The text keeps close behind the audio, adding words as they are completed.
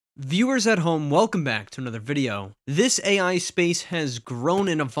Viewers at home, welcome back to another video. This AI space has grown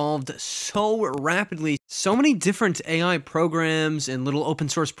and evolved so rapidly. So many different AI programs and little open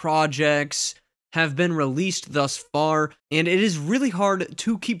source projects have been released thus far, and it is really hard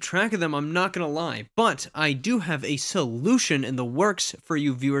to keep track of them, I'm not gonna lie. But I do have a solution in the works for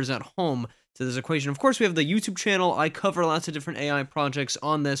you viewers at home to this equation. Of course, we have the YouTube channel. I cover lots of different AI projects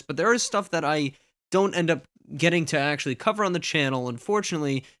on this, but there is stuff that I don't end up getting to actually cover on the channel,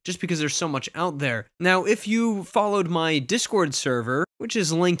 unfortunately, just because there's so much out there. Now, if you followed my Discord server, which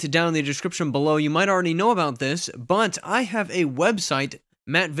is linked down in the description below, you might already know about this, but I have a website,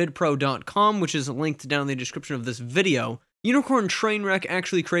 mattvidpro.com, which is linked down in the description of this video. Unicorn Trainwreck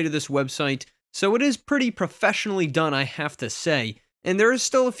actually created this website, so it is pretty professionally done, I have to say. And there is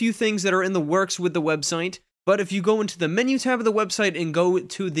still a few things that are in the works with the website. But if you go into the menu tab of the website and go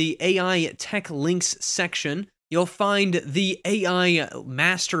to the AI Tech Links section, you'll find the AI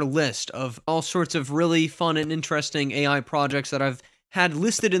master list of all sorts of really fun and interesting AI projects that I've had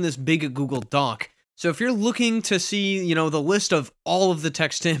listed in this big Google Doc. So if you're looking to see, the list of all of the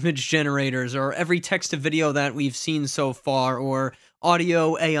text-to-image generators, or every text-to-video that we've seen so far, or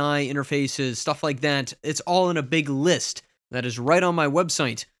audio AI interfaces, stuff like that, it's all in a big list that is right on my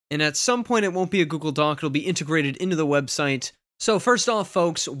website. And at some point, it won't be a Google Doc, it'll be integrated into the website. So first off,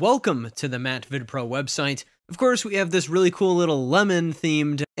 folks, welcome to the Matt VidPro website. Of course, we have this really cool little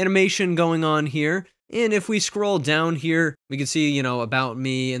lemon-themed animation going on here. And if we scroll down here, we can see, about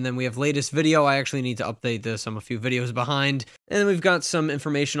me, and then we have latest video. I actually need to update this, I'm a few videos behind. And then we've got some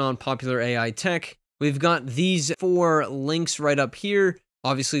information on popular AI tech. We've got these 4 links right up here.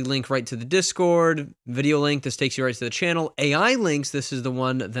 Obviously, link right to the Discord, video link, this takes you right to the channel, AI links, this is the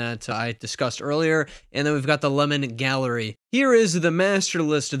one that I discussed earlier, and then we've got the Lemon Gallery. Here is the master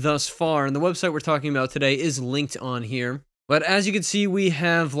list thus far, and the website we're talking about today is linked on here. But as you can see, we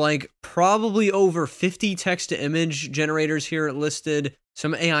have probably over 50 text-to-image generators here listed,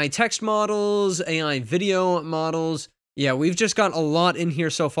 some AI text models, AI video models. Yeah, we've just got a lot in here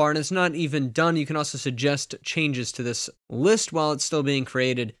so far, and it's not even done. You can also suggest changes to this list while it's still being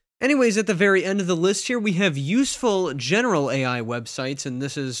created. Anyways, at the very end of the list here, we have useful general AI websites, and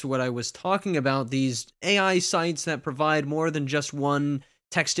this is what I was talking about, these AI sites that provide more than just one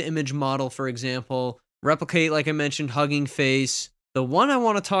text-to-image model, for example. Replicate, like I mentioned, Hugging Face. The one I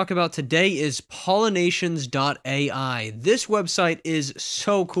want to talk about today is Pollinations.ai. This website is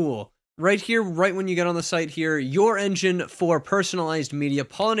so cool. Right here, right when you get on the site here, your engine for personalized media.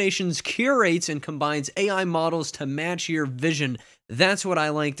 Pollinations curates and combines AI models to match your vision. That's what I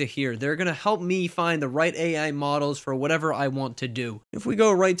like to hear. They're going to help me find the right AI models for whatever I want to do. If we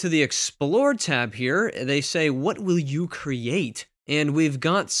go right to the Explore tab here, they say, what will you create? And we've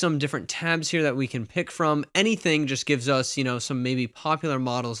got some different tabs here that we can pick from. Anything just gives us, some maybe popular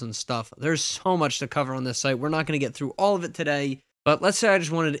models and stuff. There's so much to cover on this site. We're not going to get through all of it today. But let's say I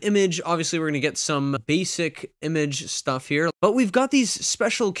just wanted image. Obviously, we're going to get some basic image stuff here. But we've got these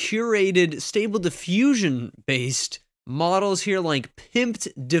special curated stable diffusion-based models here like Pimped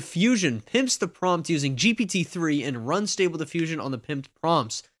Diffusion. Pimps the prompt using GPT-3 and runs stable diffusion on the pimped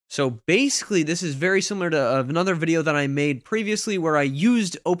prompts. So basically, this is very similar to another video that I made previously where I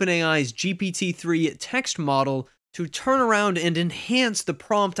used OpenAI's GPT-3 text model to turn around and enhance the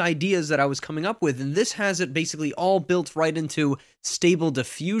prompt ideas that I was coming up with. And this has it basically all built right into Stable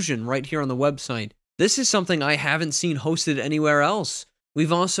Diffusion right here on the website. This is something I haven't seen hosted anywhere else.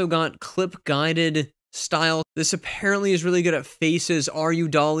 We've also got clip guided style. This apparently is really good at faces. RU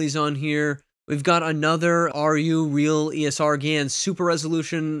dollies on here. We've got another RU Real ESR GAN super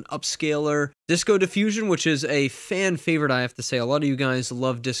resolution upscaler. Disco Diffusion, which is a fan favorite, I have to say. A lot of you guys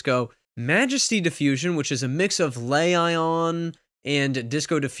love Disco. Majesty Diffusion, which is a mix of Lay Ion and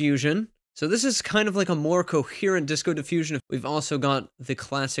Disco Diffusion. So this is kind of like a more coherent Disco Diffusion. We've also got the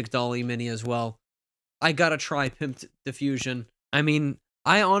classic dall-e mini as well. I gotta try Pimped Diffusion. I mean,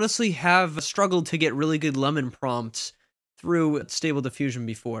 I honestly have struggled to get really good lemon prompts through Stable Diffusion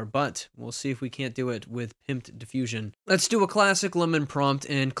before, but we'll see if we can't do it with Pimped Diffusion. Let's do a classic lemon prompt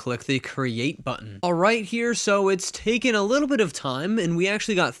and click the create button. All right here, so it's taken a little bit of time, and we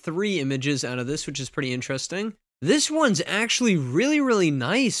actually got 3 images out of this, which is pretty interesting. This one's actually really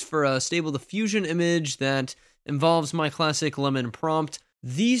nice for a Stable Diffusion image that involves my classic lemon prompt.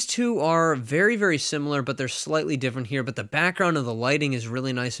 These two are very similar, but they're slightly different here, but the background of the lighting is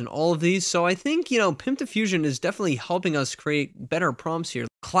really nice in all of these, so I think, Pimp Diffusion is definitely helping us create better prompts here.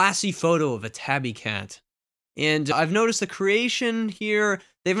 Classy photo of a tabby cat. And I've noticed the creation here,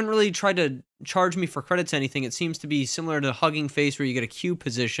 they haven't really tried to charge me for credits or anything. It seems to be similar to Hugging Face where you get a queue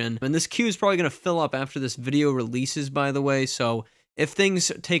position, and this queue is probably going to fill up after this video releases, by the way, so If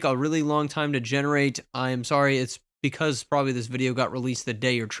things take a really long time to generate, I'm sorry, it's because probably this video got released the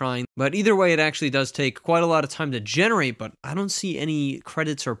day you're trying. But either way, it actually does take quite a lot of time to generate, but I don't see any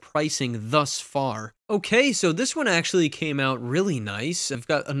credits or pricing thus far. Okay, so this one actually came out really nice. I've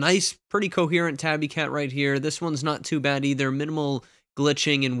got a nice, pretty coherent tabby cat right here. This one's not too bad either. Minimal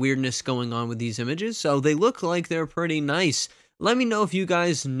glitching and weirdness going on with these images, so they look like they're pretty nice. Let me know if you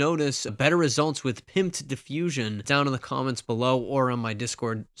guys notice better results with pimped diffusion down in the comments below or on my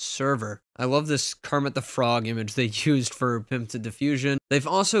Discord server. I love this Kermit the Frog image they used for pimped diffusion. They've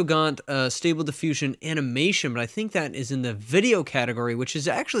also got stable diffusion animation, but I think that is in the video category, which is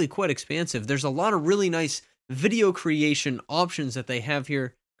actually quite expansive. There's a lot of really nice video creation options that they have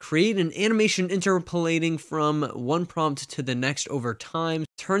here. Create an animation interpolating from one prompt to the next over time.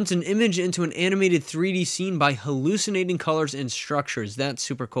 Turns an image into an animated 3D scene by hallucinating colors and structures. That's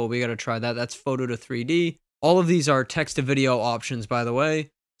super cool. We gotta try that. That's photo to 3D. All of these are text to video options, by the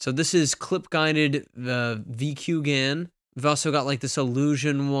way. So this is clip guided VQ-GAN. We've also got like this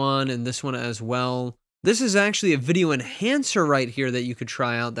illusion one and this one as well. This is actually a video enhancer right here that you could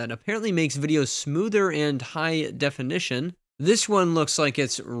try out that apparently makes videos smoother and high definition. This one looks like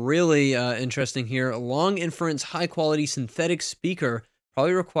it's really interesting here. Long inference, high quality synthetic speaker.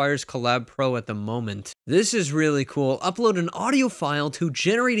 Probably requires Collab Pro at the moment. This is really cool. Upload an audio file to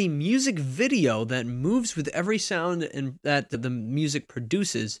generate a music video that moves with every sound that the music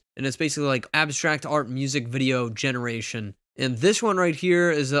produces. And it's basically like abstract art music video generation. And this one right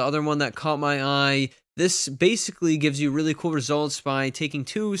here is the other one that caught my eye. This basically gives you really cool results by taking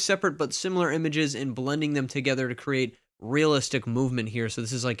two separate but similar images and blending them together to create realistic movement here. So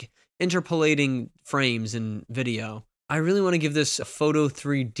this is like interpolating frames in video. I really want to give this a photo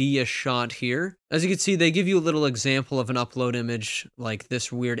 3D a shot here. As you can see, they give you a little example of an upload image like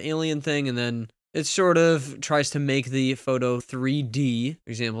this weird alien thing, and then it sort of tries to make the photo 3D. For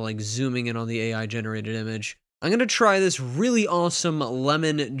example, like zooming in on the AI generated image. I'm going to try this really awesome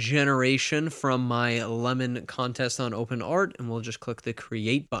lemon generation from my lemon contest on OpenArt, and we'll just click the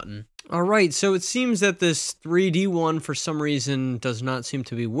create button. All right, so it seems that this 3D one for some reason does not seem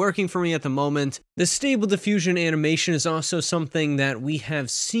to be working for me at the moment. The stable diffusion animation is also something that we have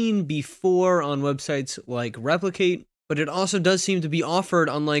seen before on websites like Replicate, but it also does seem to be offered,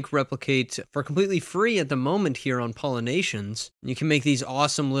 unlike Replicate, for completely free at the moment here on Pollinations. You can make these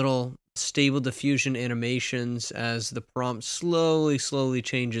awesome little stable diffusion animations as the prompt slowly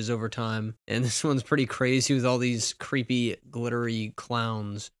changes over time. And this one's pretty crazy with all these creepy glittery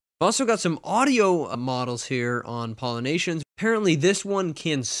clowns. I've also got some audio models here on Pollinations. Apparently this one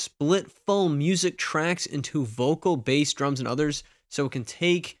can split full music tracks into vocal, bass, drums, and others. So it can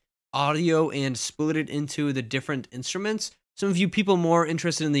take audio and split it into the different instruments. Some of you people more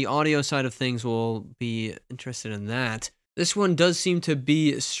interested in the audio side of things will be interested in that. This one does seem to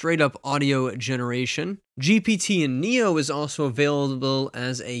be straight up audio generation. GPT and Neo is also available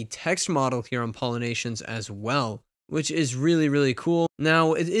as a text model here on Pollinations as well, which is really cool.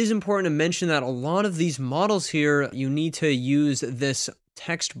 Now, it is important to mention that a lot of these models here, you need to use this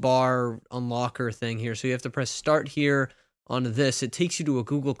text bar unlocker thing here. So you have to press start here on this. It takes you to a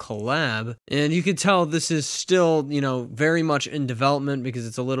Google Colab, and you can tell this is still, very much in development because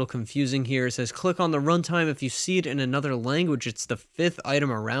it's a little confusing here. It says click on the runtime if you see it in another language. It's the 5th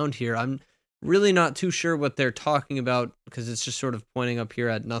item around here. I'm really not too sure what they're talking about because it's just sort of pointing up here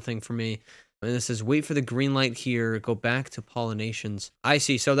at nothing for me. And it says wait for the green light here, go back to Pollinations. I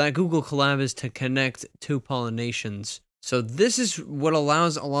see, so that Google Colab is to connect to Pollinations. So this is what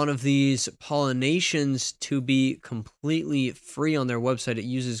allows a lot of these Pollinations to be completely free on their website. It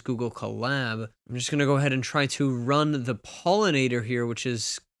uses Google Colab. I'm just going to go ahead and try to run the pollinator here, which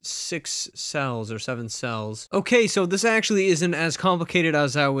is 6 cells or 7 cells. Okay, so this actually isn't as complicated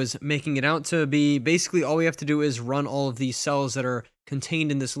as I was making it out to be. Basically, all we have to do is run all of these cells that are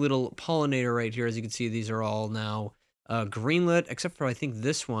contained in this little pollinator right here. As you can see, these are all now greenlit, except for I think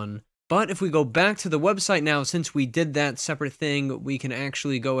this one. But if we go back to the website now, since we did that separate thing, we can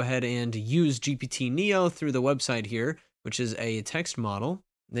actually go ahead and use GPT Neo through the website here, which is a text model.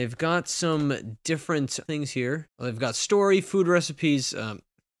 They've got some different things here. They've got story, food recipes,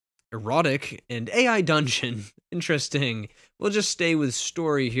 erotic, and AI dungeon. Interesting. We'll just stay with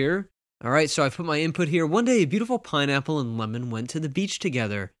story here. All right, so I put my input here. One day, a beautiful pineapple and lemon went to the beach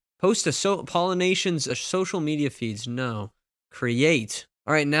together. Post a Pollinations social media feeds. No. Create.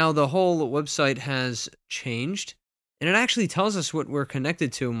 All right, now the whole website has changed, and it actually tells us what we're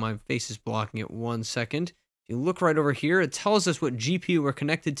connected to. My face is blocking it 1 second. If you look right over here, it tells us what GPU we're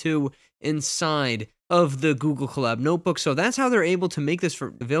connected to inside of the Google Colab notebook. So that's how they're able to make this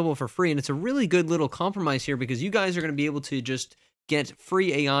available for free, and it's a really good little compromise here because you guys are going to be able to just get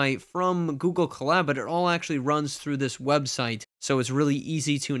free AI from Google Colab, but it all actually runs through this website. So it's really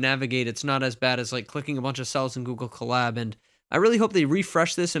easy to navigate. It's not as bad as like clicking a bunch of cells in Google Colab. And I really hope they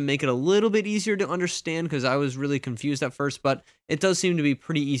refresh this and make it a little bit easier to understand, because I was really confused at first, but it does seem to be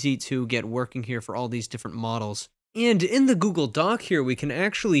pretty easy to get working here for all these different models. And in the Google Doc here, we can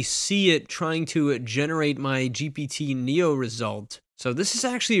actually see it trying to generate my GPT Neo result. So this is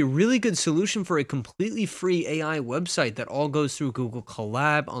actually a really good solution for a completely free AI website that all goes through Google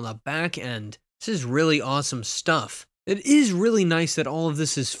Colab on the back end. This is really awesome stuff. It is really nice that all of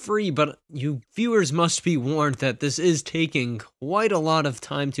this is free, but you viewers must be warned that this is taking quite a lot of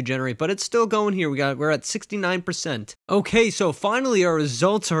time to generate, but it's still going here. We're at 69%. Okay, so finally our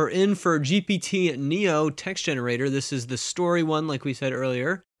results are in for GPT Neo text generator. This is the story one, like we said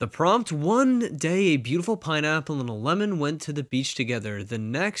earlier. The prompt: one day a beautiful pineapple and a lemon went to the beach together. The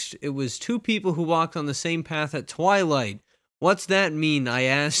next, it was two people who walked on the same path at twilight. What's that mean? I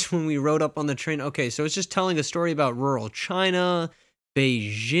asked when we rode up on the train. Okay, so it's just telling a story about rural China,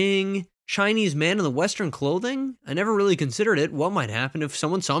 Beijing, Chinese man in the Western clothing? I never really considered it. What might happen if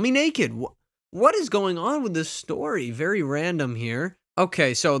someone saw me naked? What is going on with this story? Very random here.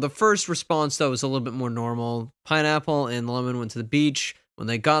 Okay, so the first response, though, is a little bit more normal. Pineapple and lemon went to the beach. When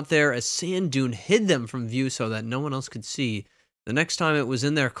they got there, a sand dune hid them from view so that no one else could see. The next time it was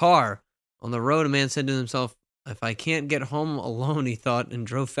in their car. On the road, a man said to himself, "If I can't get home alone," he thought, and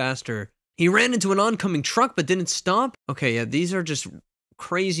drove faster. He ran into an oncoming truck but didn't stop. Okay, yeah, these are just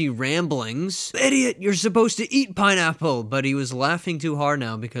crazy ramblings. "Idiot, you're supposed to eat pineapple!" But he was laughing too hard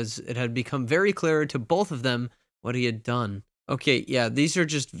now because it had become very clear to both of them what he had done. Okay, yeah, these are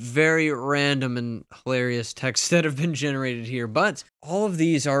just very random and hilarious texts that have been generated here, but all of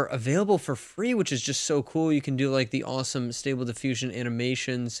these are available for free, which is just so cool. You can do like the awesome Stable Diffusion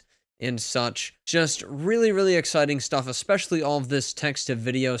animations and such. Just really, really exciting stuff, especially all of this text to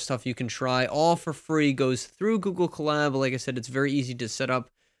video stuff you can try, all for free, goes through Google Colab. Like I said, it's very easy to set up.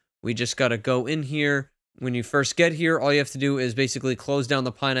 We just got to go in here. When you first get here, all you have to do is basically close down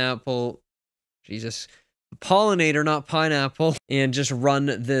the pineapple. Jesus. Pollinator, not pineapple, and just run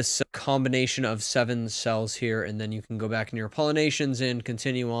this combination of 7 cells here, and then you can go back in your pollinations and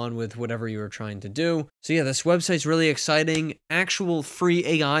continue on with whatever you were trying to do. So yeah, this website's really exciting. Actual free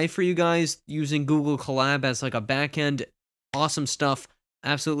AI for you guys using Google Colab as like a backend. Awesome stuff.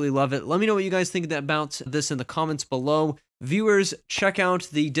 Absolutely love it. Let me know what you guys think about this in the comments below. Viewers, check out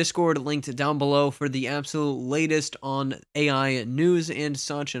the Discord linked down below for the absolute latest on AI news and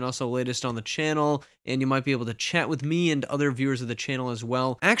such, and also latest on the channel, and you might be able to chat with me and other viewers of the channel as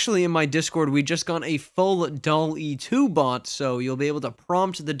well. Actually, in my Discord, we just got a full dall-e 2 bot, so you'll be able to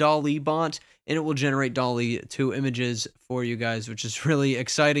prompt the dall-e bot, and it will generate dall-e 2 images for you guys, which is really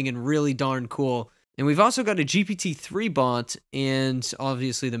exciting and really darn cool. And we've also got a GPT-3 bot and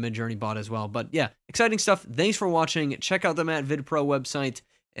obviously the Midjourney bot as well. But yeah, exciting stuff. Thanks for watching. Check out the Matt VidPro website,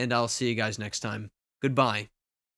 and I'll see you guys next time. Goodbye.